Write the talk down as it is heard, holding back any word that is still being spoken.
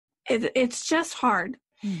it's just hard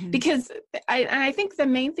because I think the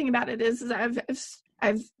main thing about it is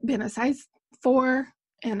I've been a size 4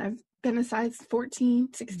 and I've been a size 14,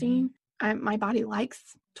 16. My body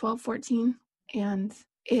likes 12, 14, and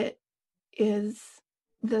it is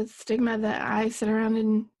the stigma that I sit around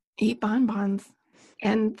and eat bonbons,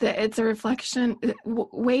 and that it's a reflection.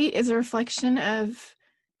 Weight is a reflection of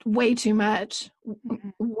way too much,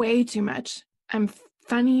 way too much. I'm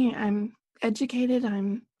funny. I'm educated.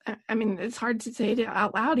 I mean, it's hard to say it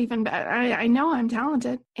out loud even, but I know I'm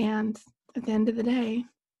talented. And at the end of the day,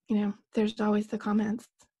 there's always the comments,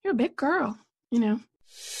 you're a big girl,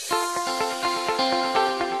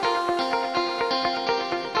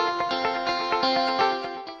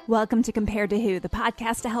 Welcome to Compared to Who, the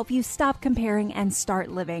podcast to help you stop comparing and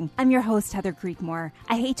start living. I'm your host, Heather Creekmore.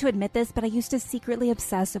 I hate to admit this, but I used to secretly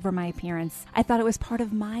obsess over my appearance. I thought it was part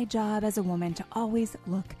of my job as a woman to always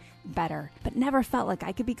look better, but never felt like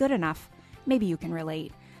I could be good enough. Maybe you can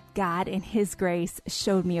relate. God, in His grace,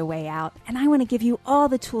 showed me a way out, and I want to give you all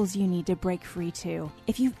the tools you need to break free too.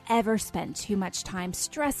 If you've ever spent too much time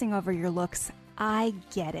stressing over your looks, I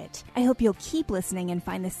get it. I hope you'll keep listening and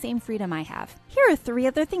find the same freedom I have. Here are 3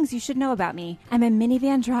 other things you should know about me. I'm a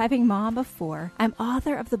minivan driving mom of 4. I'm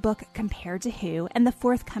author of the book Compared to Who and the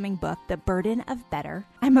forthcoming book, The Burden of Better.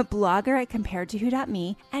 I'm a blogger at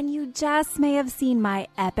comparedtowho.me, and you just may have seen my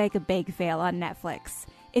epic bake fail on Netflix.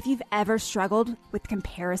 If you've ever struggled with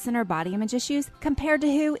comparison or body image issues, Compared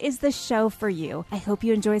to Who is the show for you. I hope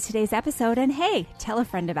you enjoyed today's episode, and hey, tell a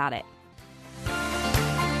friend about it.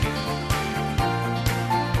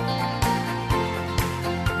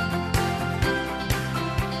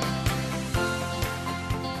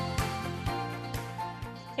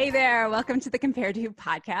 Hey there, welcome to the Compared to Who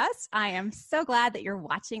podcast. I am so glad that you're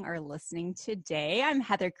watching or listening today. I'm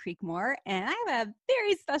Heather Creekmore, and I have a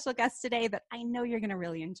very special guest today that I know you're going to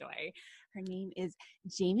really enjoy. Her name is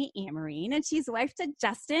Jamie Amarine, and she's wife to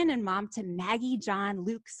Justin and mom to Maggie, John,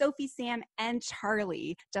 Luke, Sophie, Sam, and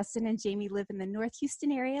Charlie. Justin and Jamie live in the North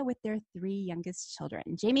Houston area with their 3 youngest children.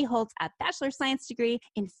 Jamie holds a Bachelor of Science degree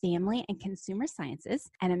in Family and Consumer Sciences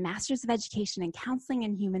and a Master's of Education in Counseling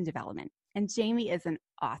and Human Development. And Jamie is an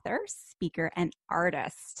author, speaker, and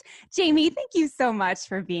artist. Jamie, thank you so much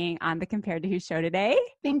for being on the Compared to Who show today.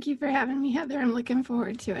 Thank you for having me, Heather. I'm looking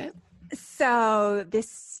forward to it. So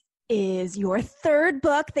this is your 3rd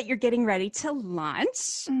book that you're getting ready to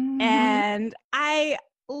launch. And I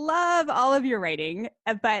love all of your writing,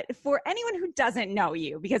 but for anyone who doesn't know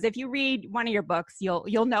you, because if you read one of your books,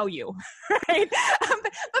 you'll know you, right?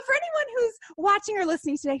 But for anyone who's watching or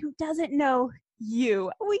listening today who doesn't know you,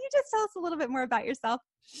 will you just tell us a little bit more about yourself?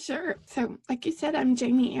 Sure. So, like you said, I'm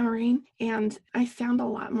Jamie Amarine, and I sound a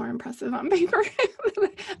lot more impressive on paper.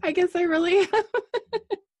 I guess I really am.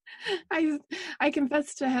 I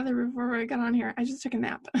confessed to Heather before I got on here, I just took a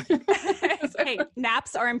nap. Hey,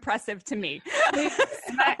 naps are impressive to me.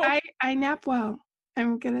 I nap well.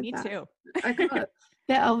 I'm good at that. Me too. I call it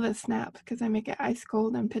the Elvis nap because I make it ice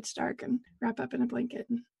cold and pitch dark and wrap up in a blanket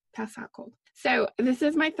and pass out cold. So this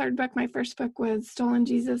is my 3rd book. My first book was Stolen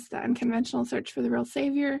Jesus, The Unconventional Search for the Real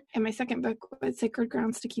Savior. And my 2nd book was Sacred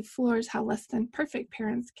Ground, Sticky Floors, How Less Than Perfect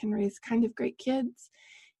Parents Can Raise Kind of Great Kids.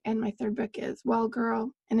 And my 3rd book is Well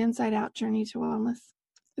Girl, An Inside Out Journey to Wellness.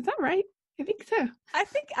 Is that right? I think so. I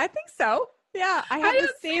think so. Yeah, I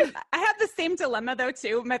have the same dilemma though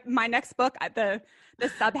too. My next book, the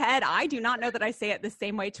subhead, I do not know that I say it the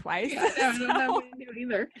same way twice. Yeah, I don't know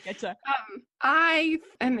either. Getcha. I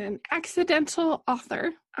am an accidental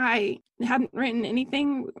author. I hadn't written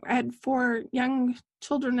anything. I had 4 young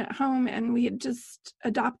children at home, and we had just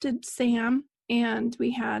adopted Sam, and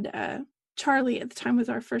we had Charlie at the time was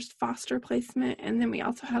our first foster placement, and then we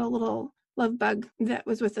also had a little love bug that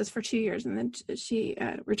was with us for 2 years, and then she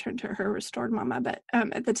returned to her restored mama. But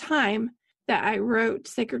at the time that I wrote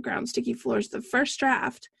Sacred Ground, Sticky Floors, the first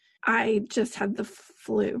draft, I just had the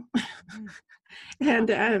flu.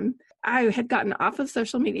 And I had gotten off of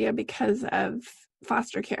social media because of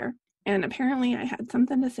foster care, and apparently I had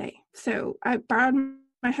something to say. So I borrowed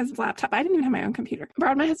my husband's laptop. I didn't even have my own computer.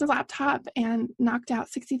 Borrowed my husband's laptop and knocked out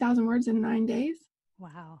 60,000 words in 9 days.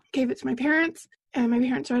 Wow. Gave it to my parents, and my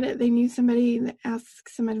parents read it. They knew somebody that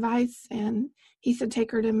asked some advice, and he said,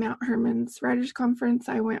 take her to Mount Hermon's Writers Conference.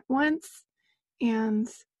 I went once, and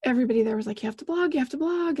everybody there was like, you have to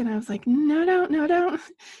blog. And I was like, no, don't.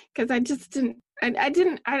 Because I just didn't, I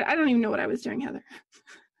don't even know what I was doing, Heather.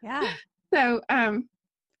 Yeah. So,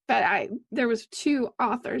 but there was 2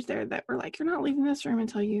 authors there that were like, you're not leaving this room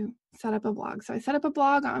until you set up a blog. So I set up a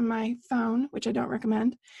blog on my phone, which I don't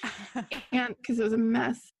recommend, and because it was a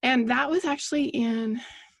mess. And that was actually in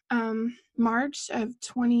March of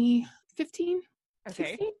 2015. Okay.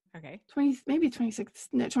 16? Okay.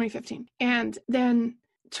 2015. And then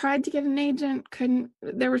tried to get an agent, couldn't.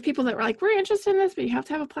 There were people that were like, we're interested in this, but you have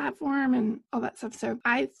to have a platform and all that stuff. So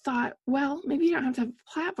I thought, well, maybe you don't have to have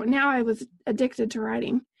a platform. Now I was addicted to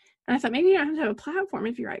writing. And I thought, maybe you don't have to have a platform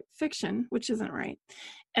if you write fiction, which isn't right.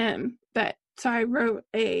 But so I wrote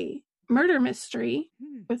a murder mystery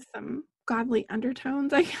with some godly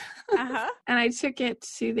undertones, I guess. And I took it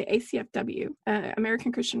to the ACFW,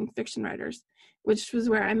 American Christian Fiction Writers, which was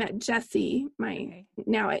where I met Jessie, my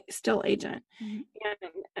now still agent.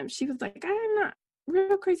 And she was like, I'm not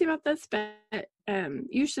real crazy about this, but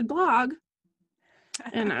you should blog.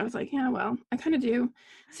 And I was like, yeah, well, I kind of do.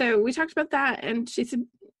 So we talked about that, and she said,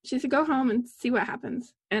 go home and see what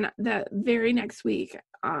happens. And the very next week,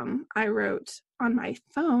 I wrote on my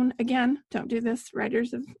phone, again, don't do this,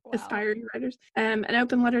 writers of aspiring writers, an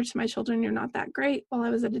open letter to my children. You're not that great. While I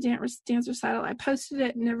was at a dance recital, I posted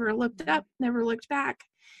it, never looked up, never looked back.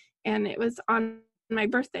 And it was on my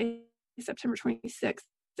birthday, September 26th.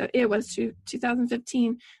 So it was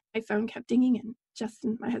 2015. My phone kept dinging, and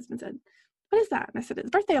Justin, my husband, said, what is that? And I said, it's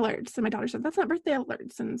birthday alerts. And my daughter said, that's not birthday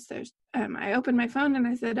alerts. And so I opened my phone and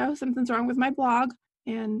I said, oh, something's wrong with my blog.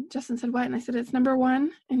 And Justin said, what? And I said, it's number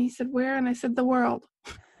 1. And he said, where? And I said, the world.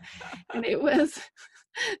 And it was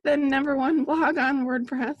the number 1 blog on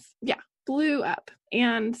WordPress. Yeah, blew up.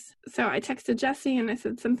 And so I texted Jessie and I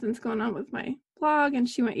said, something's going on with my blog. And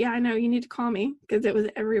she went, yeah, I know, you need to call me, because it was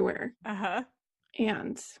everywhere.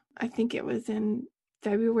 And I think it was in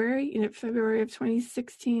February of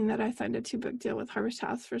 2016 that I signed a 2-book deal with Harvest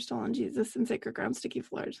House for Stolen Jesus and Sacred Ground Sticky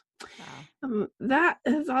Floors. Wow. That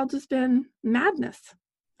has all just been madness.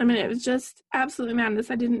 I mean, it was just absolute madness.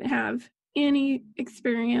 I didn't have any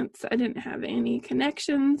experience. I didn't have any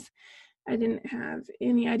connections. I didn't have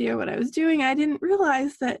any idea what I was doing. I didn't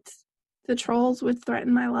realize that the trolls would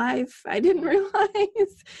threaten my life. I didn't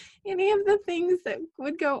realize any of the things that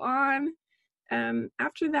would go on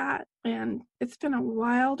after that. And it's been a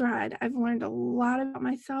wild ride. I've learned a lot about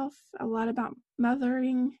myself, a lot about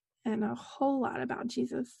mothering, and a whole lot about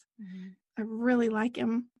Jesus. I really like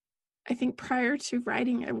him. I think prior to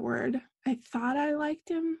writing a word, I thought I liked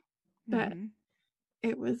him, but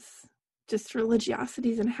it was just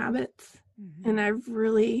religiosities and habits. And I've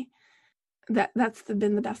really, that's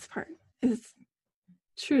been the best part, is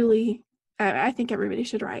truly, I think everybody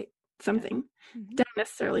should write something. Don't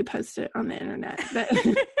necessarily post it on the internet, but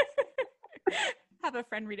have a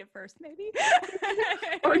friend read it first, maybe.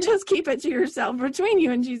 Or just keep it to yourself between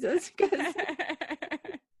you and Jesus. Because,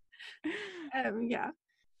 yeah.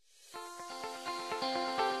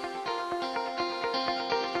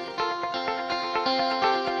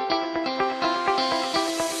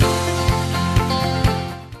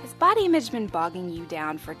 Has body image been bogging you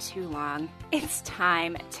down for too long? It's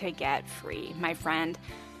time to get free, my friend.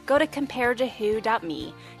 Go to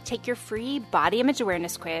comparetowho.me, take your free body image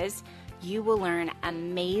awareness quiz. You will learn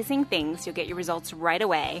amazing things. You'll get your results right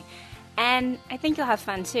away. And I think you'll have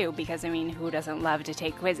fun too, because, I mean, who doesn't love to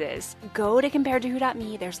take quizzes? Go to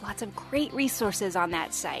comparetowho.me. There's lots of great resources on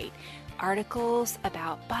that site. Articles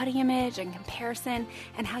about body image and comparison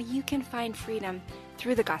and how you can find freedom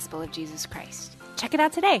through the gospel of Jesus Christ. Check it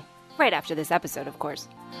out today, right after this episode, of course.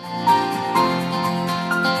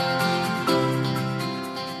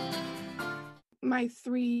 My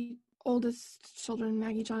 3 oldest children,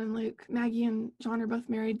 Maggie, John, and Luke. Maggie and John are both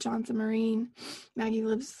married. John's a Marine. Maggie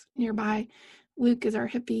lives nearby. Luke is our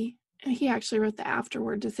hippie, and he actually wrote the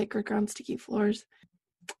afterword to Sacred Ground Sticky Floors.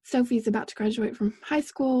 Sophie's about to graduate from high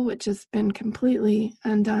school, which has been completely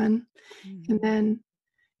undone. And then,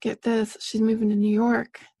 get this, she's moving to New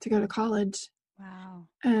York to go to college. Wow.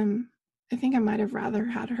 I think I might have rather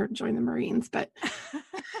had her join the Marines, but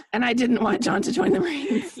and I didn't want John to join the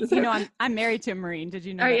Marines. So. You know, I'm married to a Marine. Did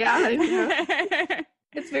you know? Oh, that? yeah. I know.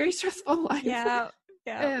 It's very stressful life. Yeah.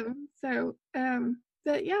 But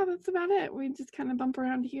yeah, that's about it. We just kind of bump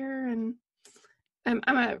around here, and I'm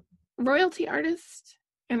a royalty artist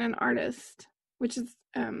and an artist, which is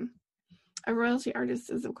a royalty artist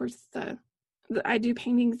is, of course, I do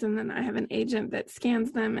paintings, and then I have an agent that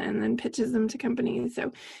scans them and then pitches them to companies.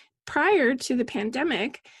 So prior to the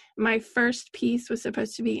pandemic, my first piece was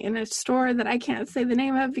supposed to be in a store that I can't say the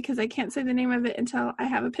name of, because I can't say the name of it until I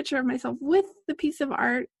have a picture of myself with the piece of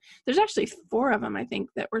art. There's actually 4 of them, I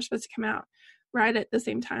think, that were supposed to come out right at the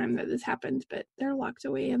same time that this happened, but they're locked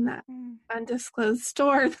away in that undisclosed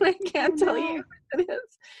store that I can't tell you what it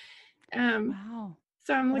is. Wow.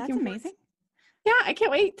 So I'm looking That's amazing. Yeah, I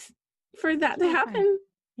can't wait for that to happen.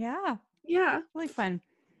 Yeah. Yeah. Really fun.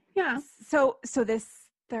 Yeah. So this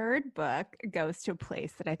third book goes to a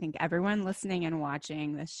place that I think everyone listening and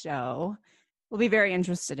watching this show will be very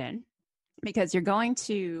interested in, because you're going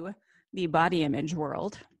to the body image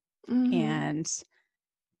world. Mm-hmm. And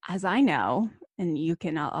as I know, and you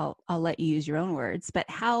can, I'll let you use your own words, but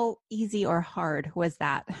how easy or hard was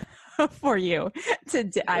that for you to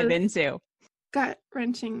dive into?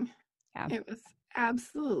 Gut-wrenching. Yeah. It was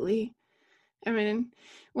absolutely, I mean,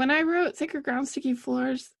 when I wrote Sacred Ground, Sticky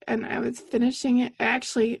Floors, and I was finishing it,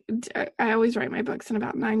 I always write my books in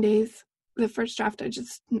about 9 days. The first draft,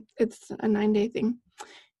 it's a 9-day thing.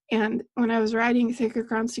 And when I was writing Sacred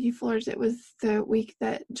Ground, Sticky Floors, it was the week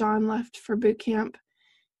that John left for boot camp,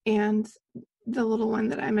 and the little one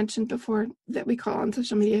that I mentioned before that we call on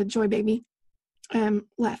social media Joy Baby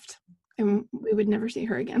left, and we would never see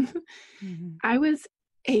her again. Mm-hmm. I was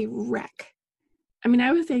a wreck.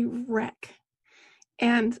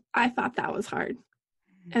 And I thought that was hard.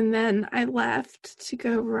 Mm-hmm. And then I left to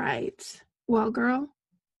go write Well Girl.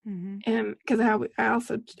 Mm-hmm. And because I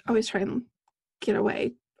also always try and get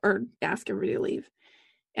away or ask everybody to leave.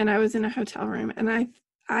 And I was in a hotel room, and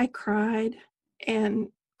I cried and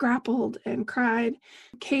grappled and cried.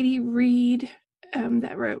 Katie Reed,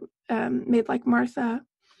 that wrote Made Like Martha,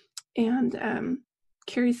 and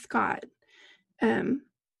Carrie Scott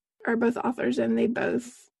are both authors, and they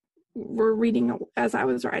both were reading as I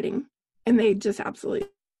was writing, and they just absolutely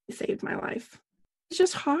saved my life. It's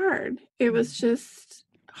just hard. It was just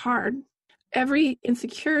hard. Every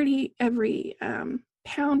insecurity, every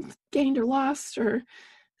pound gained or lost or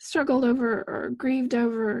struggled over or grieved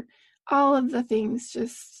over, all of the things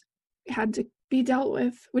just had to be dealt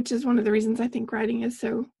with, which is one of the reasons I think writing is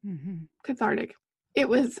so cathartic. It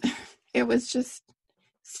was just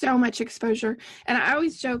so much exposure. And I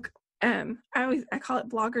always joke, I call it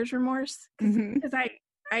blogger's remorse, because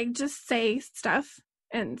I just say stuff.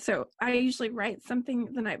 And so I usually write something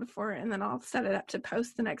the night before, and then I'll set it up to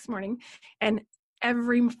post the next morning. And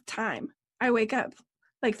every time I wake up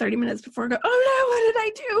like 30 minutes before, I go, oh no, what did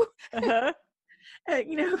I do? Uh-huh.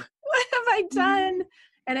 What have I done?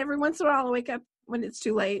 And every once in a while I'll wake up when it's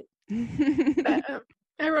too late. But,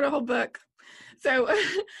 I wrote a whole book. So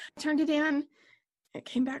I turned it in. It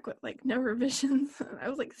came back with like no revisions. And I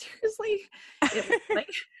was like, seriously? It was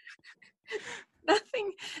like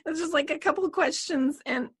nothing. It was just like a couple of questions.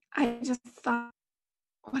 And I just thought,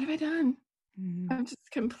 what have I done? I'm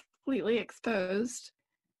just completely exposed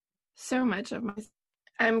so much of myself.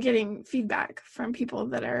 I'm getting feedback from people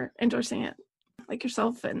that are endorsing it, like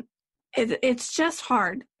yourself. And it's just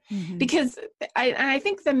hard because I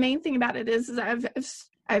think the main thing about it is I've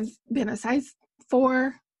been a size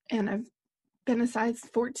 4, and I've been a size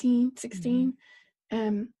 14, 16.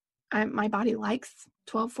 And my body likes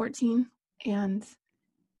 12, 14. And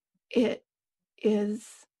it is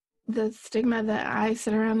the stigma that I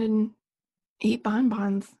sit around and eat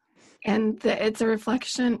bonbons. And it's a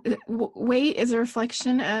reflection, weight is a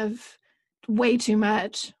reflection of way too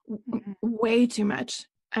much, way too much.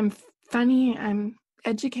 I'm funny, I'm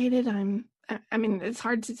educated, it's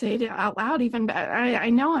hard to say it out loud even, but I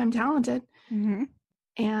know I'm talented.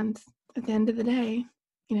 And at the end of the day,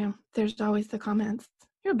 there's always the comments,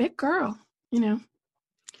 you're a big girl, Yeah.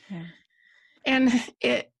 And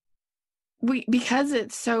because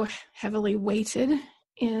it's so heavily weighted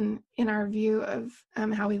in our view of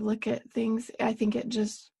how we look at things, I think it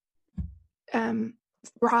just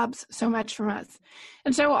robs so much from us.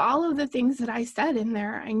 And so all of the things that I said in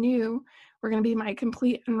there, I knew were going to be my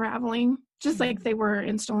complete unraveling, just like they were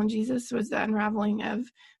in Stolen Jesus was the unraveling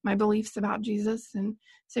of my beliefs about Jesus, and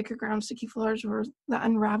Sacred Ground, Sticky Floors were the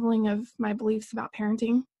unraveling of my beliefs about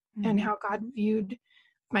parenting and how God viewed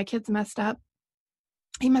my kids messed up.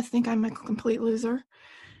 He must think I'm a complete loser.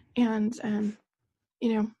 And,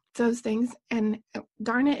 those things. And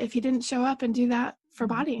darn it, if he didn't show up and do that for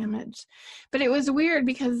body image. But it was weird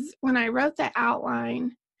because when I wrote the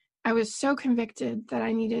outline, I was so convicted that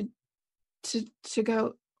I needed to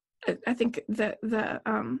go. I think the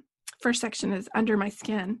first section is Under My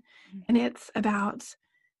Skin, and it's about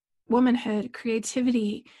womanhood,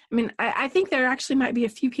 creativity. I think there actually might be a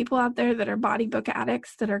few people out there that are body book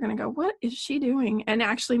addicts that are going to go, what is she doing? And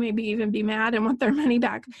actually maybe even be mad and want their money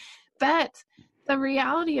back. But the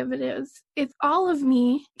reality of it is, it's all of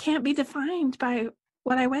me can't be defined by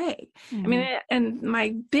what I weigh. And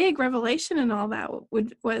my big revelation in all that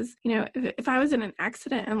was, if I was in an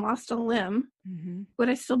accident and lost a limb, would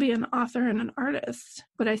I still be an author and an artist?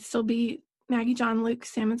 Would I still be Maggie, John, Luke,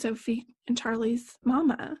 Sam, and Sophie, and Charlie's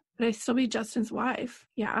mama? Would I still be Justin's wife?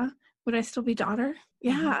 Yeah. Would I still be daughter?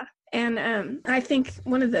 Yeah. And I think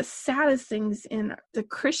one of the saddest things in the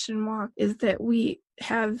Christian walk is that we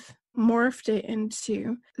have morphed it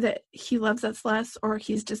into that he loves us less, or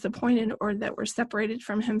he's disappointed, or that we're separated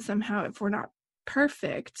from him somehow if we're not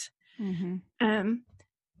perfect.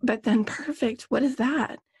 But then perfect, what is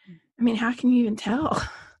that? I mean, how can you even tell?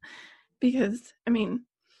 Because, I mean,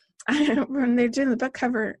 when they're doing the book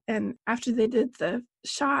cover and after they did the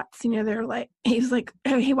shots, you know, they're like, he was like,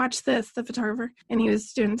 oh, hey, watch this, the photographer. And he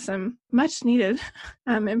was doing some much needed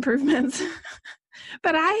improvements.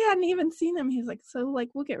 But I hadn't even seen them. He was like, so like,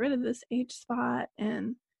 we'll get rid of this age spot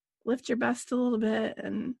and lift your bust a little bit.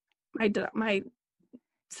 And my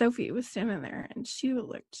Sophie was standing there and she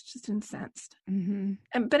looked just incensed.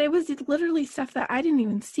 But it was literally stuff that I didn't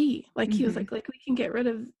even see. Like he was like, we can get rid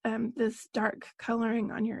of this dark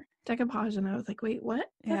coloring on your decoupage. And I was like, wait, what?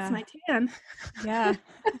 That's my tan. Yeah.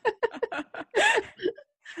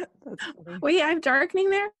 That's funny. Wait, I have darkening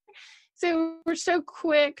there? So we're so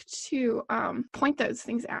quick to point those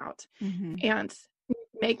things out and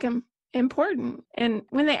make them important. And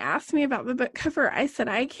when they asked me about the book cover, I said,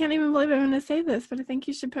 I can't even believe I'm going to say this, but I think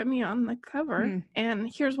you should put me on the cover.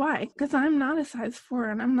 And here's why. Because I'm not a size 4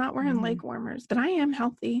 and I'm not wearing leg warmers, but I am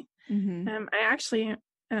healthy. I actually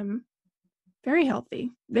am very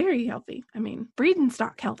healthy. I mean, breeding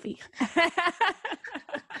stock healthy.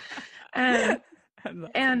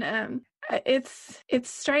 It's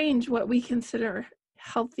strange what we consider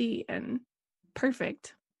healthy and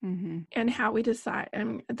perfect. And how we decide. I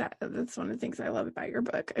mean, that's one of the things I love about your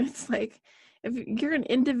book. It's like, if you're an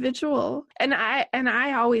individual, and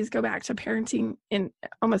I always go back to parenting in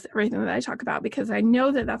almost everything that I talk about, because I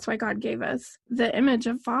know that that's why God gave us the image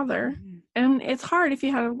of father. And it's hard if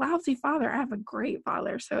you had a lousy father. I have a great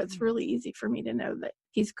father, so it's really easy for me to know that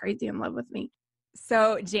he's crazy in love with me.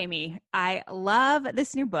 So Jamie, I love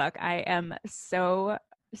this new book. I am so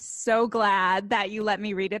glad that you let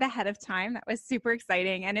me read it ahead of time. That was super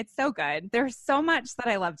exciting. And it's so good. There's so much that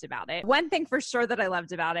I loved about it. One thing for sure that I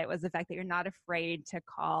loved about it was the fact that you're not afraid to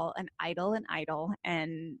call an idol an idol.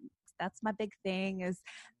 And that's my big thing, is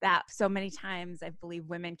that so many times I believe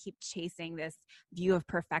women keep chasing this view of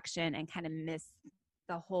perfection and kind of miss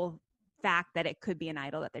the whole fact that it could be an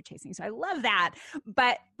idol that they're chasing. So I love that.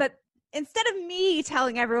 But instead of me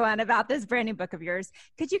telling everyone about this brand new book of yours,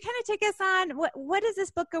 could you kind of take us on what does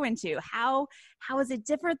this book go into? How is it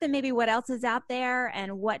different than maybe what else is out there,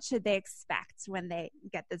 and what should they expect when they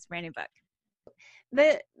get this brand new book?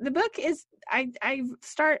 The book is, I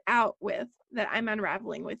start out with that I'm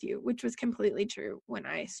unraveling with you, which was completely true. When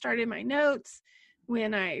I started my notes,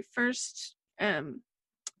 when I first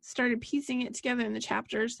started piecing it together in the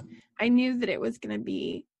chapters, I knew that it was going to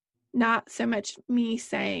be not so much me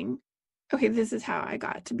saying, okay, this is how I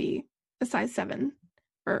got to be a size 7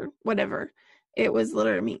 or whatever. It was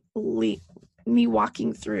literally me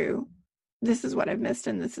walking through, this is what I've missed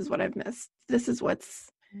and this is what I've missed. This is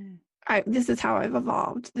this is how I've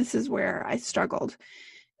evolved. This is where I struggled.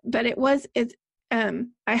 But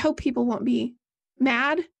I hope people won't be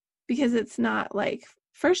mad, because it's not like,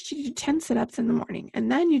 first you do 10 sit-ups in the morning and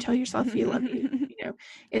then you tell yourself you love you. You know,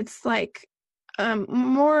 it's like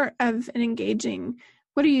more of an engaging,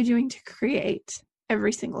 what are you doing to create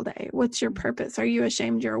every single day? What's your purpose? Are you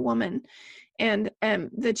ashamed you're a woman? And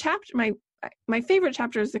the chapter, my favorite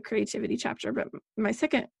chapter is the creativity chapter, but my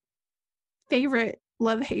second favorite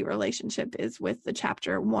love-hate relationship is with the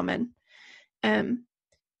chapter woman,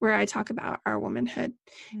 where I talk about our womanhood.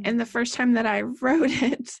 And the first time that I wrote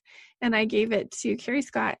it, and I gave it to Carrie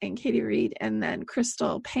Scott and Katie Reed, and then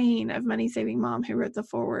Crystal Payne of Money Saving Mom, who wrote the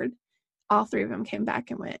foreword, all three of them came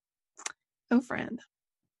back and went, oh, friend,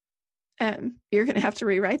 you're going to have to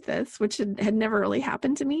rewrite this, which had never really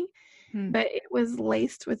happened to me, but it was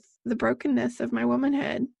laced with the brokenness of my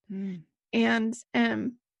womanhood. And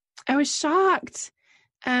I was shocked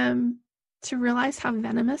to realize how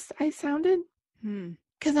venomous I sounded,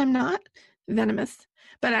 because I'm not venomous.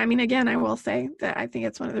 But I mean, again, I will say that I think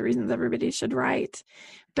it's one of the reasons everybody should write.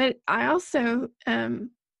 But I also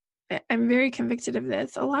I'm very convicted of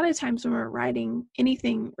this. A lot of times when we're writing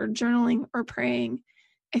anything or journaling or praying,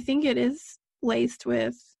 I think it is laced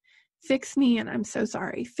with, fix me and I'm so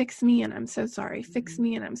sorry. Fix me and I'm so sorry. Fix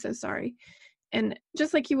me and I'm so sorry. And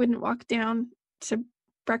just like you wouldn't walk down to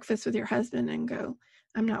breakfast with your husband and go,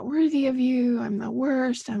 I'm not worthy of you. I'm the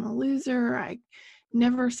worst. I'm a loser. I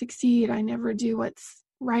never succeed. I never do what's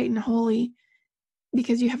right and holy.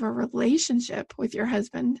 Because you have a relationship with your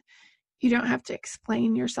husband, you don't have to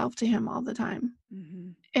explain yourself to him all the time.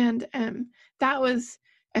 And that was,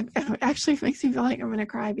 it actually makes me feel like I'm going to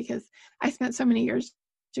cry, because I spent so many years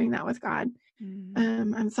doing that with God.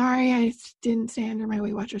 I'm sorry I didn't stay under my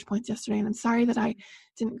Weight Watchers points yesterday, and I'm sorry that I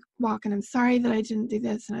didn't walk, and I'm sorry that I didn't do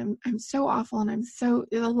this, and I'm so awful, and I'm so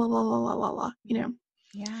la la la la la la, you know.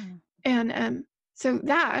 Yeah. And so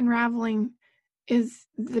that unraveling is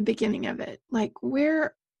the beginning of it. Like,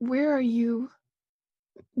 where are you?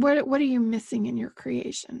 What are you missing in your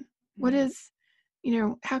creation? What is, you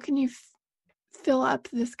know, how can you fill up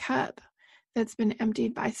this cup that's been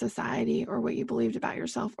emptied by society, or what you believed about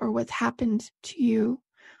yourself, or what's happened to you,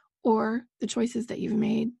 or the choices that you've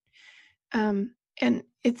made? And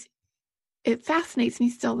it fascinates me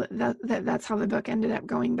still that's how the book ended up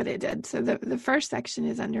going, but it did. So the first section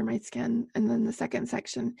is Under My Skin, and then the second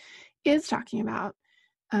section is talking about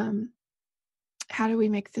how do we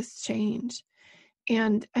make this change?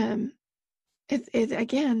 And it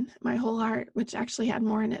again, my whole heart, which actually had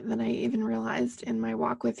more in it than I even realized in my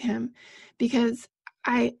walk with him, because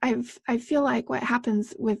I feel like what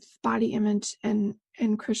happens with body image and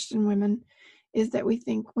Christian women is that we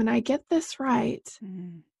think, when I get this right,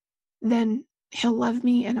 then he'll love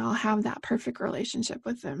me and I'll have that perfect relationship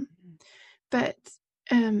with him. But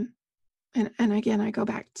and again, I go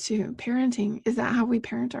back to parenting. Is that how we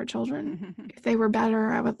parent our children? If they were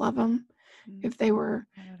better, I would love them. If they were,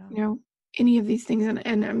 you know, any of these things,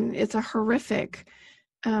 and it's a horrific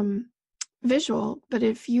visual, but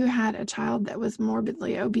if you had a child that was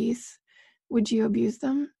morbidly obese, would you abuse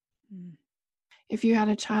them? If you had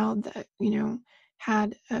a child that, you know,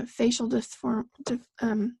 had a facial dysphoria,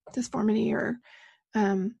 or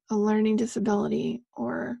a learning disability,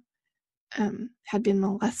 or had been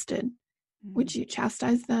molested, would you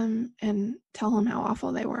chastise them and tell them how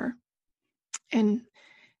awful they were? And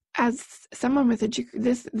as someone with a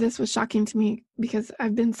this was shocking to me, because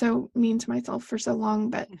I've been so mean to myself for so long.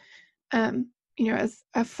 But you know, as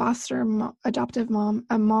a adoptive mom,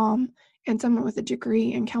 a mom, and someone with a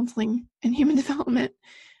degree in counseling and human development,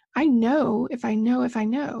 I know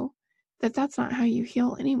that that's not how you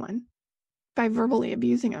heal anyone, by verbally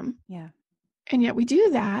abusing them. Yeah. And yet we do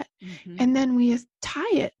that, and then we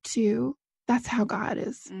tie it to, that's how God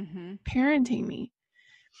is parenting me.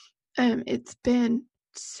 It's been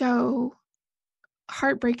so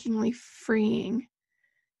heartbreakingly freeing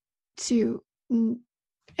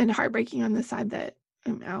and heartbreaking on the side that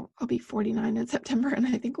I'll be 49 in September, and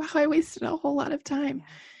I think, wow, I wasted a whole lot of time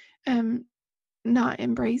not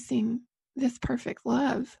embracing this perfect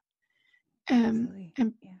love. And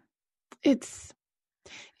it's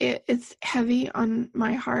heavy on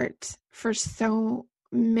my heart for so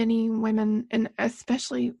many women, and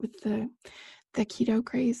especially with the keto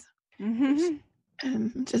craze.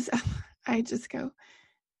 I just go,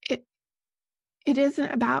 it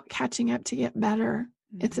isn't about catching up to get better.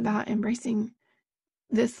 It's about embracing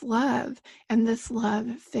this love, and this love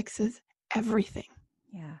fixes everything.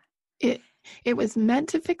 Yeah. It was meant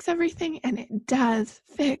to fix everything, and it does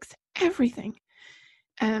fix everything.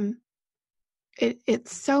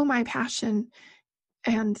 It's so my passion.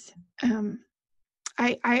 And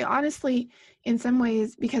I honestly, in some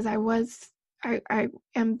ways, because I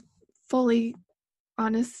am fully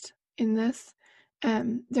honest in this,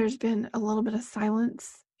 there's been a little bit of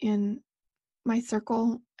silence in my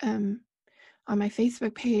circle, on my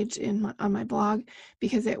Facebook page, on my blog,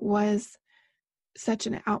 because it was such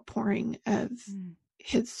an outpouring of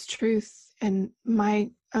his truth and my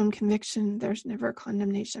own conviction. There's never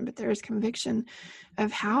condemnation, but there is conviction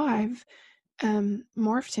of how I've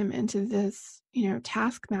morphed him into this, you know,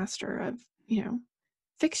 taskmaster of, you know,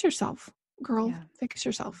 fix yourself, girl, fix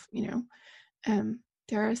yourself, you know,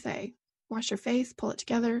 dare I say, wash your face, pull it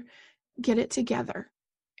together, get it together.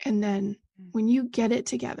 And then when you get it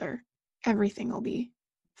together, everything will be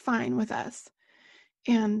fine with us.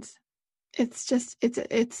 And it's just,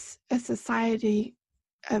 it's a society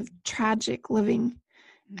of tragic living,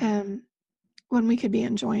 when we could be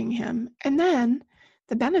enjoying him. And then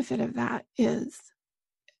the benefit of that is,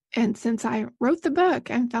 and since I wrote the book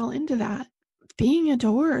and fell into that, being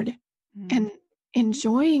adored and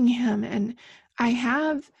enjoying him. And I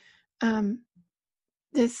have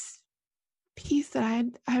this peace that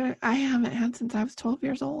I haven't had since I was 12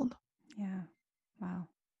 years old. Yeah. Wow.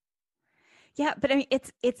 Yeah, but I mean,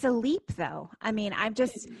 it's a leap though. I mean, I'm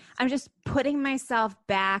just putting myself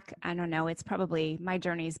back. I don't know. It's probably, my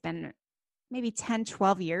journey's been maybe 10,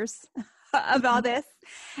 12 years of all this,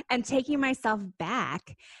 and taking myself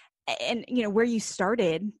back. And, you know, where you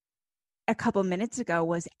started a couple minutes ago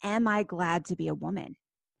was, am I glad to be a woman?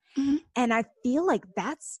 And I feel like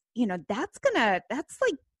that's, you know, that's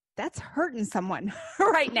hurting someone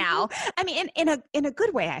right now. I mean, in a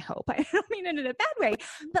good way, I hope. I don't mean it in a bad way,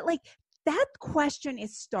 but like, that question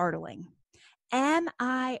is startling. am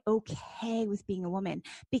I okay with being a woman?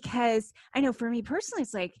 Because I know for me personally,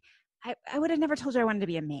 it's like, I would have never told you I wanted to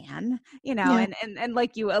be a man, Yeah. and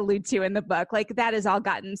like you allude to in the book, like that has all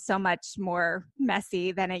gotten so much more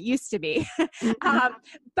messy than it used to be. Mhm.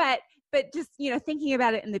 But just, thinking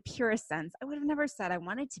about it in the purest sense, I would have never said I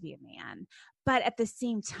wanted to be a man. But at the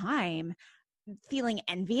same time, feeling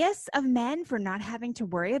envious of men for not having to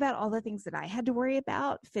worry about all the things that I had to worry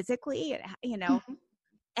about physically, Mhm.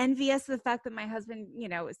 envious of the fact that my husband,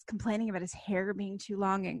 is complaining about his hair being too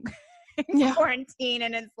long and Yeah. quarantine,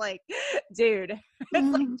 and it's like, dude,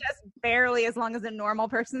 it's like Mhm. just barely as long as a normal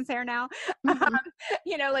person's hair now. Mhm.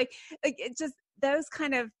 Like it just those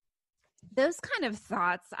kind of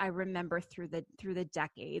thoughts I remember through the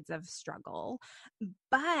decades of struggle.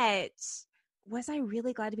 But was I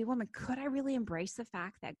really glad to be a woman? Could I really embrace the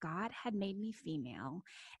fact that God had made me female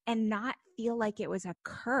and not feel like it was a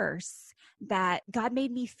curse that God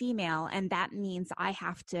made me female and that means I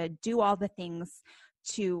have to do all the things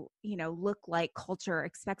to, look like culture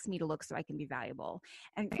expects me to look so I can be valuable?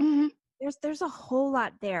 And Mhm. there's a whole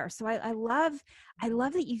lot there. So I love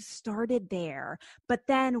that you started there, but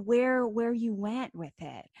then where you went with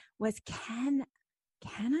it was, can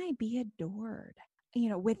I be adored,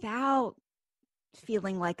 without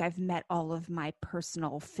feeling like I've met all of my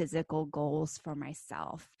personal physical goals for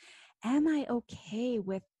myself? Am I okay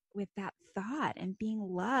with that thought and being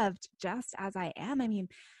loved just as I am? I mean,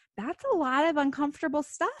 that's a lot of uncomfortable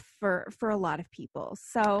stuff for a lot of people.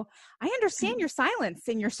 So I understand your silence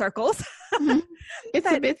in your circles. Mhm.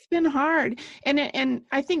 But It's been hard. And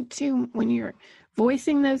I think too, when you're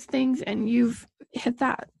voicing those things and you've hit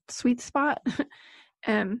that sweet spot,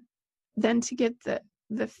 then to get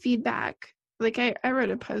the feedback. Like I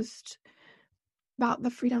wrote a post about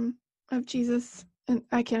the freedom of Jesus, and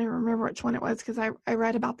I can't even remember which one it was because I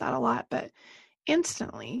read about that a lot, but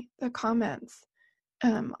instantly the comments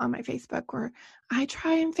on my Facebook were, I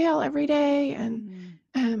try and fail every day, and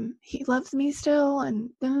he loves me still,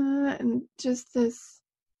 and just this,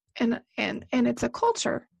 and it's a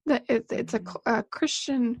culture that it's a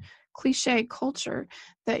Christian cliche culture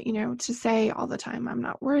that, to say all the time, I'm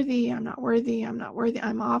not worthy, I'm not worthy, I'm not worthy,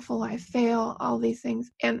 I'm awful, I fail, all these things.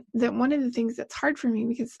 And that one of the things that's hard for me,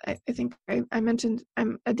 because I think I mentioned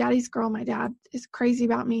I'm a daddy's girl. My dad is crazy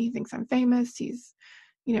about me. He thinks I'm famous. He's,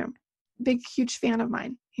 big, huge fan of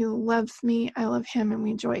mine. He loves me. I love him, and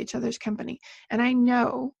we enjoy each other's company. And I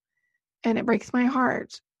know, and it breaks my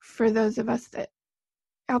heart for those of us that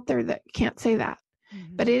out there that can't say that,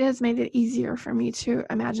 but it has made it easier for me to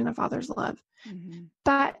imagine a father's love.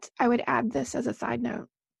 But I would add this as a side note: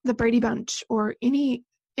 the Brady Bunch, or anything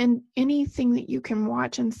that you can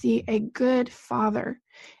watch and see a good father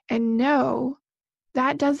and know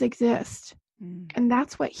that does exist. And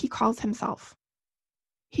that's what he calls himself.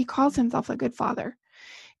 He calls himself a good father.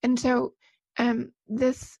 And so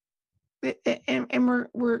this, and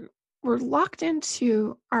we're locked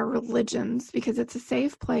into our religions because it's a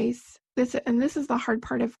safe place. This is the hard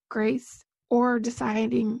part of grace, or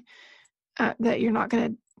deciding that you're not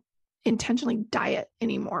going to intentionally diet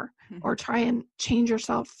anymore or try and change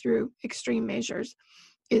yourself through extreme measures.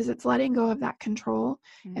 Is it's letting go of that control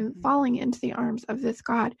and falling into the arms of this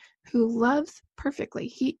God who loves perfectly.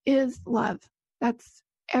 He is love. That's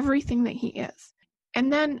everything that he is.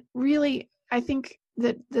 And then really, I think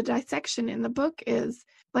that the dissection in the book is,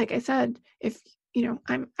 like I said, if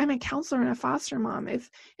I'm a counselor and a foster mom. If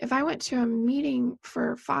I went to a meeting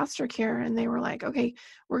for foster care and they were like, okay,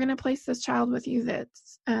 we're going to place this child with you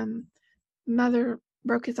that's mother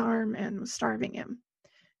broke his arm and was starving him,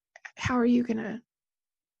 how are you going to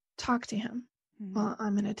talk to him? Well,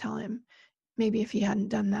 I'm going to tell him maybe if he hadn't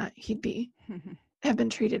done that, he'd have been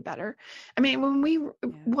treated better. I mean,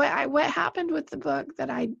 what happened with the book that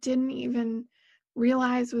I didn't even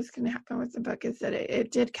realize was going to happen with the book is that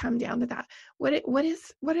it did come down to that. What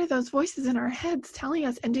are those voices in our heads telling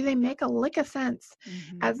us, and do they make a lick of sense?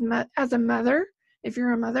 As a mother, if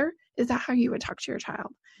you're a mother, is that how you would talk to your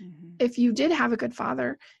child? If you did have a good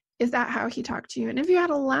father, is that how he talked to you? And if you had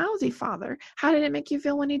a lousy father, how did it make you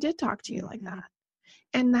feel when he did talk to you like that?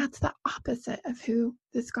 And that's the opposite of who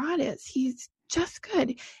this God is. He's just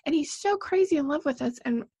good, and he's so crazy in love with us.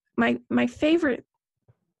 And my favorite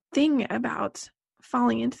thing about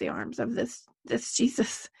falling into the arms of this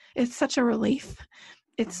Jesus, it's such a relief.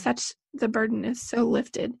 It's such, the burden is so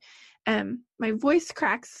lifted. My voice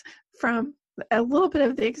cracks from a little bit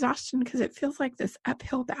of the exhaustion because it feels like this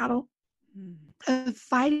uphill battle of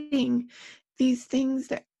fighting these things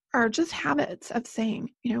that are just habits of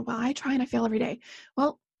saying, well, I try and I fail every day.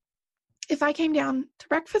 Well, if I came down to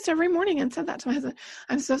breakfast every morning and said that to my husband,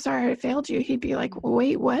 I'm so sorry I failed you, he'd be like,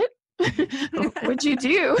 wait, what? What would you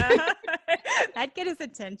do? That'd get his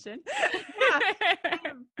attention. Yeah.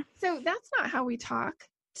 So that's not how we talk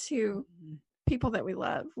to people that we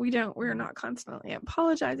love. We're not constantly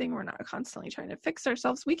apologizing. We're not constantly trying to fix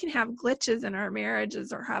ourselves. We can have glitches in our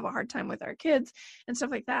marriages or have a hard time with our kids and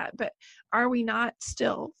stuff like that. But are we not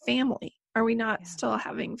still family? Are we not still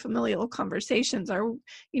having familial conversations? Or,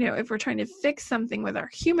 if we're trying to fix something with our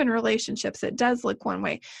human relationships, it does look one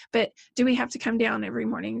way. But do we have to come down every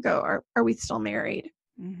morning and go, are we still married?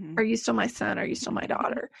 Mm-hmm. Are you still my son? Are you still my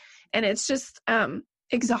daughter? And it's just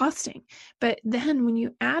exhausting. But then when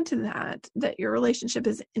you add to that your relationship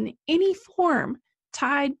is in any form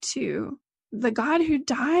tied to the God who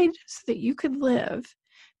died so that you could live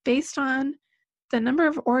based on the number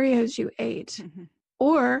of Oreos you ate,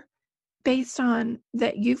 or based on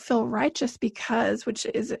that you feel righteous because, which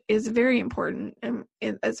is very important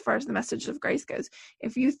as far as the message of grace goes.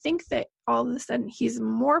 If you think that all of a sudden he's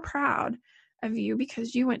more proud of you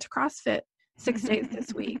because you went to CrossFit 6 days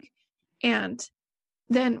this week, and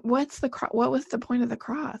then what was the point of the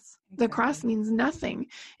cross? Exactly. The cross means nothing.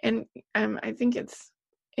 And I think it's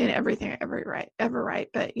in everything I ever write.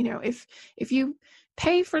 But if you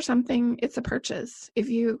pay for something, it's a purchase. If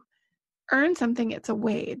you earn something, it's a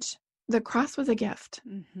wage. The cross was a gift,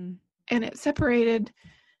 and it separated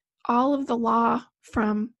all of the law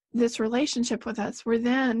from this relationship with us, where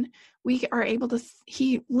then we are able to,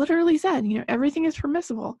 he literally said, everything is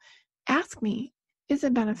permissible. Ask me, is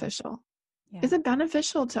it beneficial? Yeah. Is it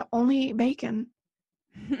beneficial to only eat bacon?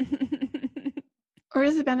 Or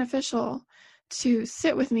is it beneficial to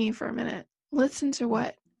sit with me for a minute, listen to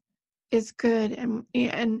what is good? And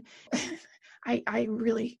I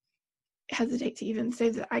really hesitate to even say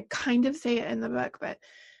that. I kind of say it in the book, but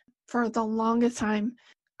for the longest time,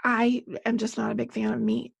 I am just not a big fan of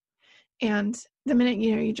meat. And the minute,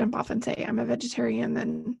 you jump off and say, I'm a vegetarian,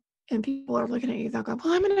 and people are looking at you, they'll go,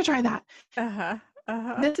 well, I'm going to try that.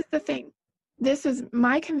 This is the thing. This is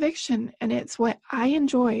my conviction, and it's what I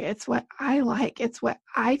enjoy. It's what I like. It's what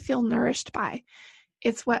I feel nourished by.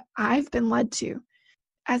 It's what I've been led to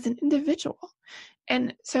as an individual.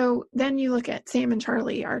 And so then you look at Sam and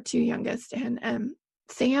Charlie, our two youngest, and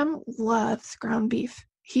Sam loves ground beef.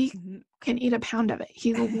 He can eat a pound of it.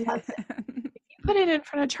 He loves it. If you put it in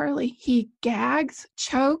front of Charlie, he gags,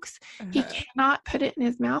 chokes. He cannot put it in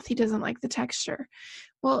his mouth. He doesn't like the texture.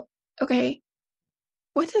 Well, okay,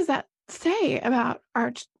 what does that say about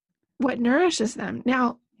what nourishes them?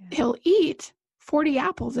 Now, he'll eat 40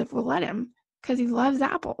 apples if we'll let him, because he loves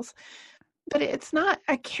apples. But it's not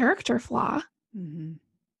a character flaw.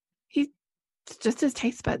 He's just his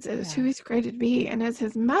taste buds. It's who he's created to be. And as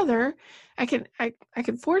his mother, I could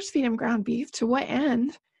force feed him ground beef. To what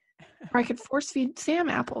end? Or I could force feed Sam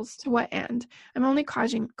apples. To what end? I'm only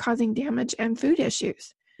causing damage and food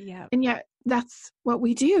issues. Yeah. And yet that's what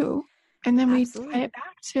we do. And then we tie it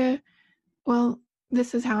back to, well,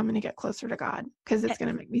 this is how I'm going to get closer to God, because it's going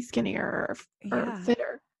to make me skinnier or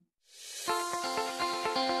fitter.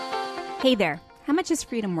 Hey there. How much is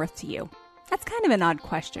freedom worth to you? That's kind of an odd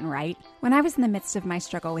question, right? When I was in the midst of my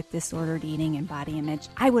struggle with disordered eating and body image,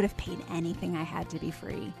 I would have paid anything I had to be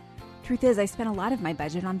free. Truth is, I spent a lot of my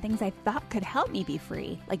budget on things I thought could help me be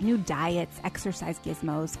free, like new diets, exercise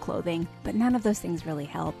gizmos, clothing, but none of those things really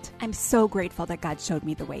helped. I'm so grateful that God showed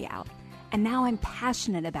me the way out. And now I'm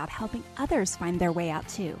passionate about helping others find their way out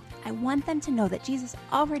too. I want them to know that Jesus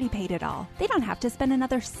already paid it all. They don't have to spend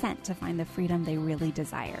another cent to find the freedom they really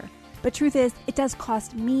desire. But truth is, it does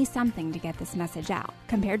cost me something to get this message out,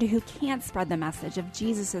 compared to who can't spread the message of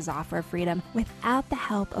Jesus' offer of freedom without the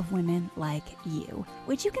help of women like you.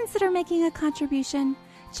 Would you consider making a contribution?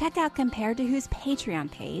 Check out Compared to Who's Patreon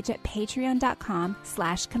page at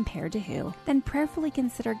patreon.com/comparedtowho. Then prayerfully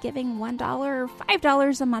consider giving $1 or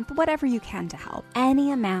 $5 a month, whatever you can to help.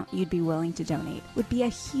 Any amount you'd be willing to donate would be a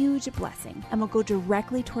huge blessing and will go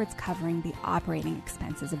directly towards covering the operating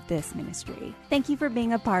expenses of this ministry. Thank you for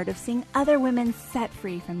being a part of seeing other women set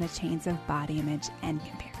free from the chains of body image and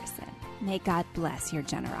comparison. May God bless your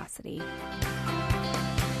generosity.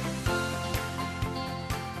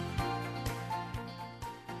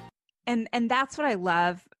 And that's what I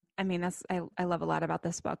love. I mean, I love a lot about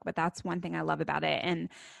this book, but that's one thing I love about it. And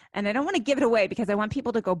I don't want to give it away because I want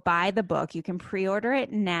people to go buy the book. You can pre-order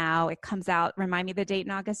it now. It comes out. Remind me the date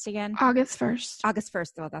in August again. August 1st. August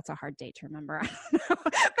 1st. Well, that's a hard date to remember. I don't know.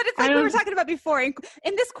 But it's like we were talking about before. In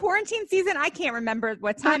this quarantine season, I can't remember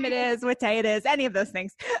what time it is, what day it is, any of those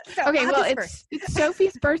things. So okay, well, it's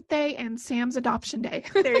Sophie's birthday and Sam's adoption day.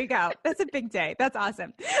 There you go. That's a big day. That's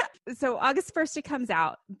awesome. So August 1st, it comes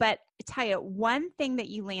out. But Taya, one thing that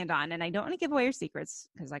you land on, and I don't want to give away your secrets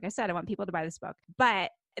because, like I said, I want people to buy this book,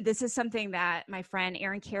 but This is something that my friend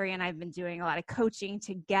Erin Carey and I have been doing a lot of coaching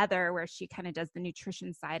together, where she kind of does the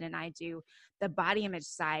nutrition side and I do the body image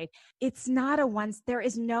side. It's not there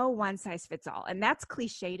is no one size fits all. And that's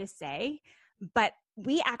cliche to say, but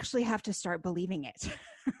we actually have to start believing it.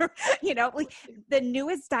 Like the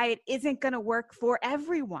newest diet isn't going to work for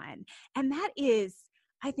everyone. And that is,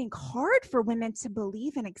 I think, hard for women to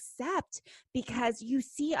believe and accept, because you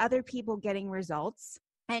see other people getting results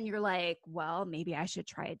and you're like, well, maybe I should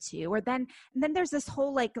try it too. And then there's this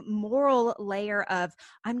whole like moral layer of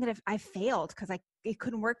I failed because it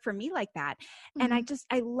couldn't work for me like that. Mm-hmm. And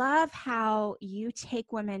I love how you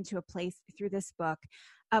take women to a place through this book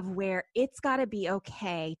of where it's got to be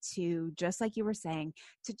okay to, just like you were saying,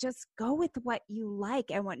 to just go with what you like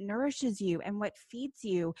and what nourishes you and what feeds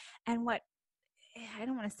you and what, I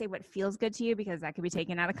don't want to say what feels good to you because that could be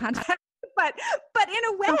taken out of context, but in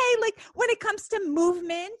a way, like when it comes to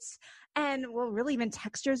movement and really even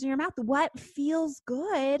textures in your mouth, what feels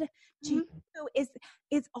good to you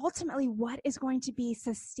is ultimately what is going to be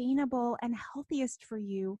sustainable and healthiest for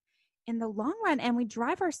you in the long run. And we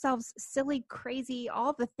drive ourselves silly, crazy,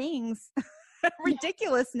 all the things,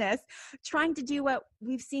 ridiculousness, trying to do what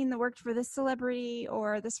we've seen that worked for this celebrity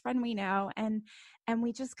or this friend we know. And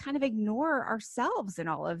we just kind of ignore ourselves in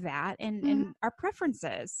all of that and our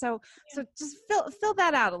preferences. So just fill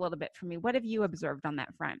that out a little bit for me. What have you observed on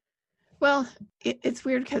that front? Well, it's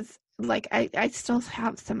weird because like I still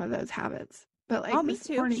have some of those habits, but like, me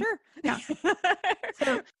too. Morning, sure. Yeah.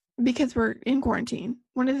 So because we're in quarantine,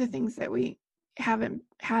 one of the things that we haven't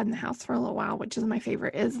had in the house for a little while, which is my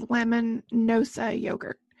favorite, is lemon nosa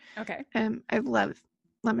yogurt. Okay. I love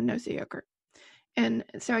lemon nosa yogurt. And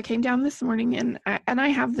so I came down this morning and I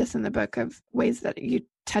have this in the book of ways that you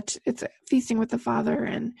touch, it's feasting with the Father,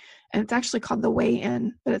 and it's actually called the weigh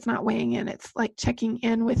in, but it's not weighing in. It's like checking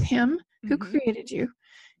in with him who created you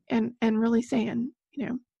and really saying,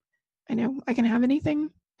 I know I can have anything,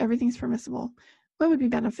 everything's permissible. What would be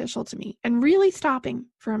beneficial to me? And really stopping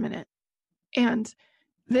for a minute. And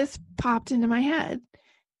this popped into my head.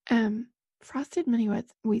 Frosted mini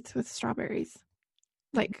wheats with strawberries.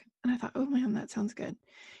 And I thought, oh man, that sounds good.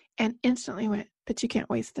 And instantly went, but you can't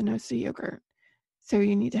waste the Nosa yogurt. So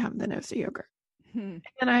you need to have the Nosa yogurt. And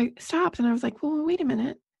I stopped and I was like, well, wait a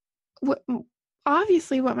minute.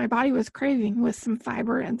 Obviously what my body was craving was some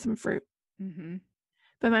fiber and some fruit. Mm-hmm.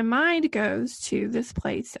 But my mind goes to this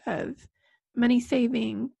place of money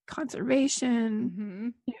saving,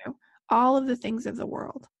 conservation, all of the things of the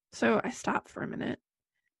world. So I stopped for a minute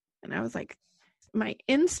and I was like, my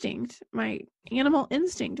animal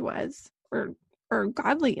instinct was, or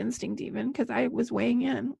godly instinct even, because I was weighing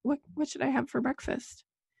in, what should I have for breakfast?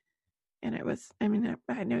 And it was, I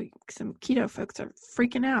know some keto folks are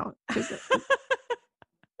freaking out because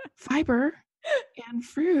fiber and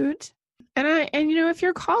fruit. And if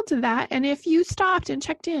you're called to that, and if you stopped and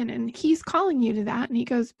checked in and he's calling you to that and he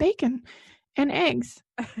goes, bacon and eggs,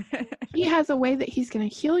 he has a way that he's going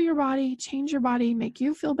to heal your body, change your body, make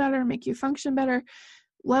you feel better, make you function better,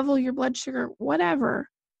 level your blood sugar, whatever.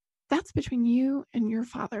 That's between you and your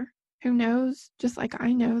Father, who knows, just like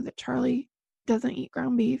I know, that Charlie doesn't eat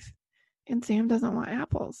ground beef and Sam doesn't want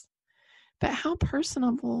apples. But how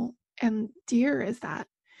personable and dear is that?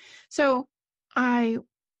 So I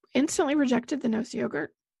instantly rejected the Nosa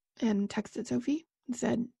yogurt and texted Sophie and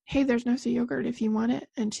said, hey, there's Nosa yogurt if you want it.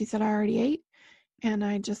 And she said, I already ate. And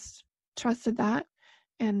I just trusted that.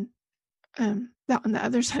 And that on the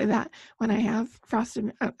other side of that, when I have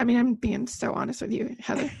frosted, I'm being so honest with you,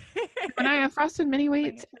 Heather. When I have frosted mini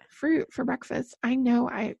wheats fruit for breakfast, I know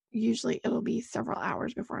it'll be several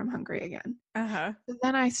hours before I'm hungry again. So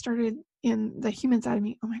then I started in the human side of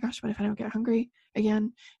me, oh my gosh, what if I don't get hungry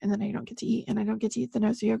again? And then I don't get to eat, and I don't get to eat the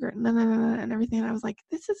Nosa yogurt and everything. And I was like,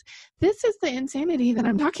 this is the insanity that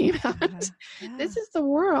I'm talking about. Yeah. This is the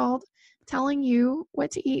world telling you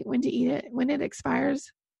what to eat, when to eat it, when it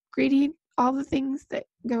expires, greedy, all the things that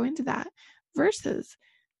go into that, versus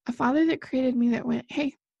a Father that created me that went,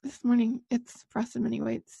 hey, this morning it's frosted mini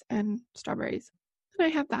wheats and strawberries. And I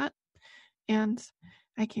had that. And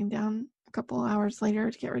I came down a couple hours later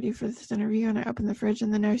to get ready for this interview, and I opened the fridge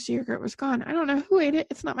and the Nosa yogurt was gone. I don't know who ate it.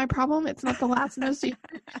 It's not my problem. It's not the last Nosa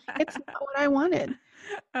yogurt. It's not what I wanted.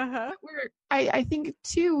 I think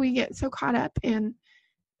too, we get so caught up in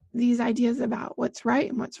these ideas about what's right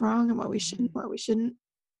and what's wrong and what we should and what we shouldn't.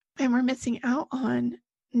 And we're missing out on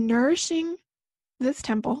nourishing this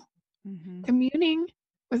temple, communing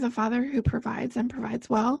with a Father who provides and provides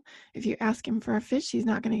well. If you ask him for a fish, he's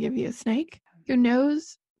not going to give you a snake, who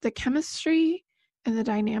knows the chemistry and the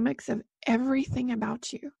dynamics of everything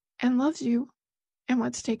about you and loves you and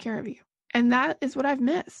wants to take care of you. And that is what I've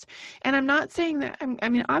missed. And I'm not saying that, I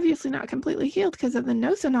mean, obviously not completely healed because of the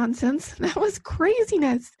Nosa nonsense. That was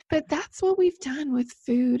craziness. But that's what we've done with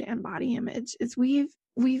food and body image, is we've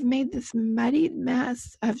made this muddied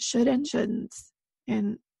mess of should and shouldn'ts.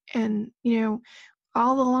 And, you know,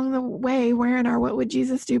 all along the way wearing our "What Would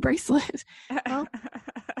Jesus Do" bracelet. Well,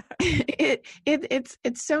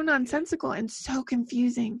 it's so nonsensical and so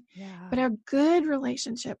confusing. Yeah. But a good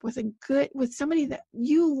relationship with somebody that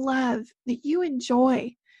you love, that you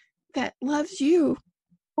enjoy, that loves you,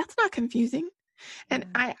 that's not confusing. And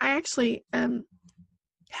I actually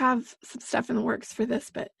have some stuff in the works for this,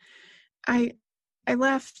 but I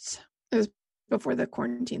left, it was before the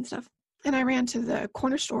quarantine stuff, and I ran to the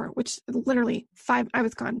corner store, which literally I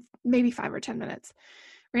was gone maybe 5 or 10 minutes,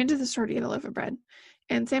 ran to the store to get a loaf of bread.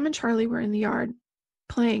 And Sam and Charlie were in the yard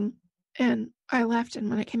playing, and I left. And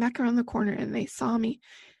when I came back around the corner and they saw me,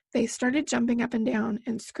 they started jumping up and down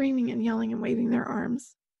and screaming and yelling and waving their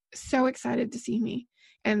arms. So excited to see me.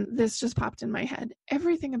 And this just popped in my head.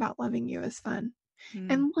 Everything about loving you is fun.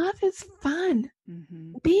 Mm. And love is fun.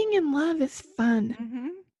 Mm-hmm. Being in love is fun. Mm-hmm.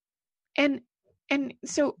 And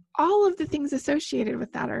so all of the things associated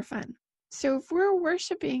with that are fun. So if we're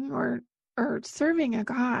worshiping or serving a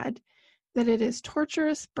God that it is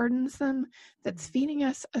torturous, burdensome, that's feeding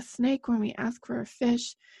us a snake when we ask for a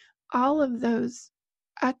fish, all of those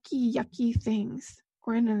ucky, yucky things,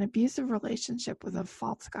 we're in an abusive relationship with a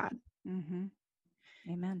false God. Mm-hmm.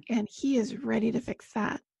 Amen. And he is ready to fix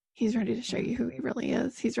that. He's ready to show you who he really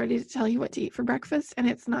is. He's ready to tell you what to eat for breakfast, and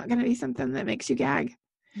it's not going to be something that makes you gag.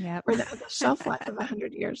 Yep. Or that has a shelf life of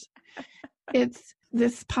 100 years.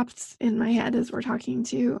 This pops in my head as we're talking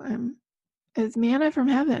to as manna from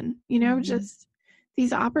heaven, you know, mm-hmm. just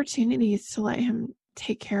these opportunities to let him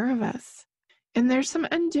take care of us. And there's some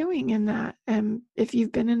undoing in that. If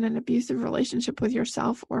you've been in an abusive relationship with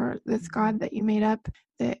yourself or this God that you made up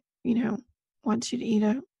that, you know, wants you to eat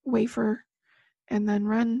a wafer and then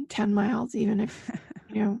run 10 miles, even if,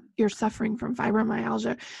 you know, you're suffering from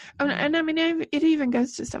fibromyalgia. And I mean, it even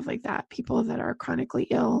goes to stuff like that. People that are chronically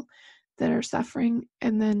ill, that are suffering,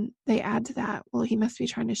 and then they add to that, well, he must be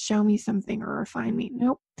trying to show me something or refine me.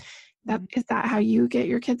 Nope. Is that how you get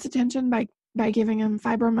your kids' attention, by giving them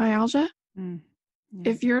fibromyalgia?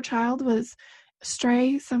 If your child was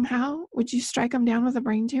stray somehow, would you strike them down with a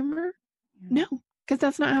brain tumor? No, because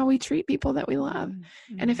that's not how we treat people that we love.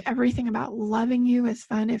 And if everything about loving you is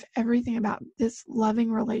fun, if everything about this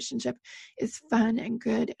loving relationship is fun and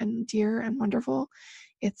good and dear and wonderful,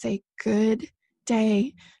 it's a good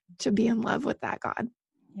day to be in love with that God.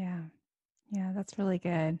 Yeah, that's really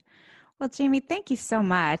good. Well, Jamie, thank you so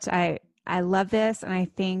much. I love this, and I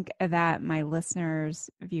think that my listeners,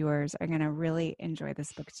 viewers, are going to really enjoy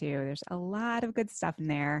this book too. There's a lot of good stuff in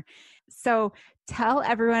there. So tell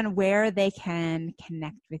everyone where they can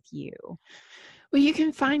connect with you. Well, you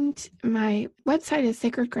can find my website is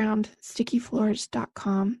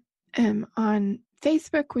sacredgroundstickyfloors.com. On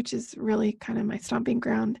Facebook, which is really kind of my stomping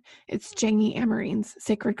ground, it's Jamie Amarine's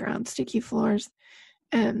Sacred Ground Sticky Floors.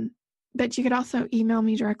 But you could also email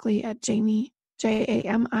me directly at Jamie,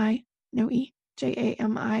 Jami, no E,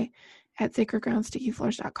 Jami at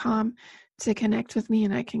sacredgroundstickyfloors.com to connect with me,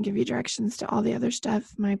 and I can give you directions to all the other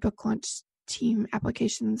stuff. My book launch team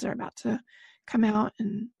applications are about to come out,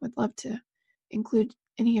 and would love to include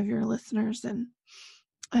any of your listeners. And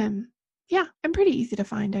yeah, I'm pretty easy to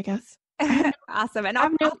find, I guess. Awesome. And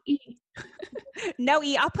no E. No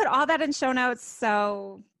E. I'll put all that in show notes,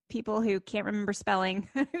 so people who can't remember spelling,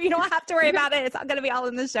 you don't have to worry about it. It's going to be all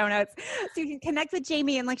in the show notes. So you can connect with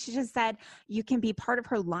Jamie. And like she just said, you can be part of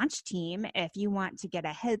her launch team if you want to get a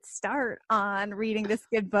head start on reading this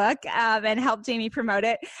good book and help Jamie promote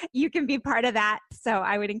it. You can be part of that. So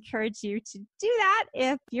I would encourage you to do that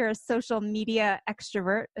if you're a social media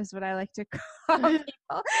extrovert, is what I like to call people.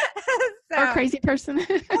 Or a crazy person. Or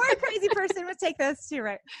a crazy person would take those too,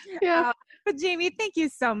 right? Yeah. But Jamie, thank you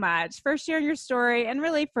so much for sharing your story and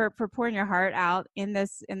really for pouring your heart out in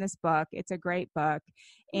this book. It's a great book.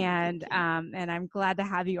 And I'm glad to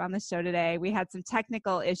have you on the show today. We had some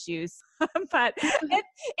technical issues, but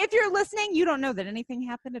if you're listening, you don't know that anything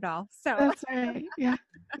happened at all. So that's right. Yeah.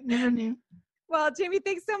 Never knew. Well, Jamie,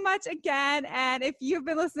 thanks so much again. And if you've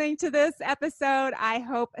been listening to this episode, I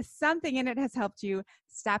hope something in it has helped you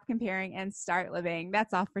stop comparing and start living.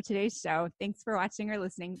 That's all for today's show. Thanks for watching or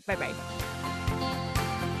listening. Bye-bye.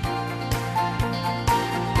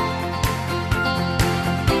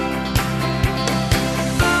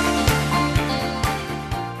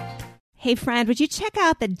 Hey, friend, would you check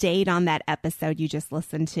out the date on that episode you just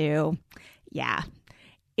listened to? Yeah,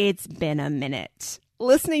 it's been a minute.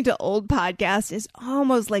 Listening to old podcasts is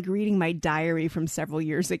almost like reading my diary from several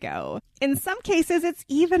years ago. In some cases, it's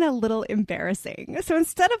even a little embarrassing. So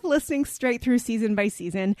instead of listening straight through season by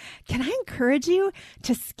season, can I encourage you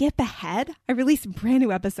to skip ahead? I release brand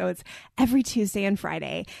new episodes every Tuesday and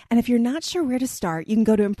Friday. And if you're not sure where to start, you can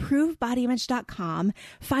go to improvedbodyimage.com,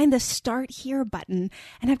 find the Start Here button,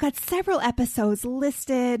 and I've got several episodes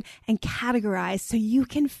listed and categorized so you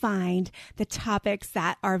can find the topics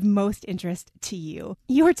that are of most interest to you.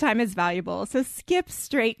 Your time is valuable, so skip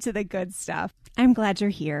straight to the good stuff. I'm glad you're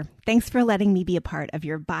here. Thanks for letting me be a part of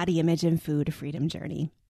your body image and food freedom journey.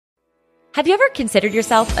 Have you ever considered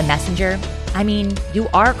yourself a messenger? I mean, you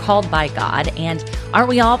are called by God, and aren't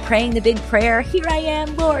we all praying the big prayer, "Here I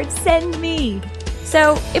am, Lord, send me"?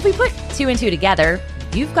 So if we put two and two together,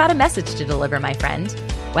 you've got a message to deliver, my friend.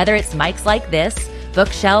 Whether it's mics like this,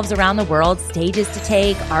 bookshelves around the world, stages to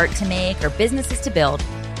take, art to make, or businesses to build,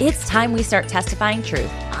 it's time we start testifying truth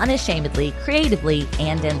unashamedly, creatively,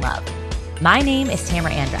 and in love. My name is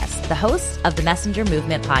Tamara Andress, the host of the Messenger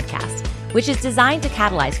Movement podcast, which is designed to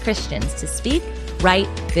catalyze Christians to speak, write,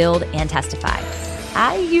 build, and testify.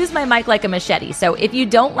 I use my mic like a machete, so if you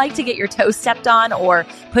don't like to get your toes stepped on or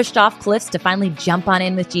pushed off cliffs to finally jump on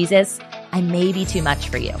in with Jesus, I may be too much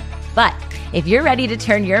for you. But if you're ready to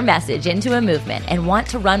turn your message into a movement and want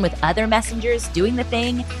to run with other messengers doing the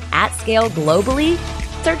thing at scale globally,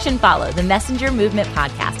 search and follow the Messenger Movement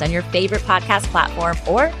podcast on your favorite podcast platform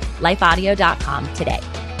or lifeaudio.com today.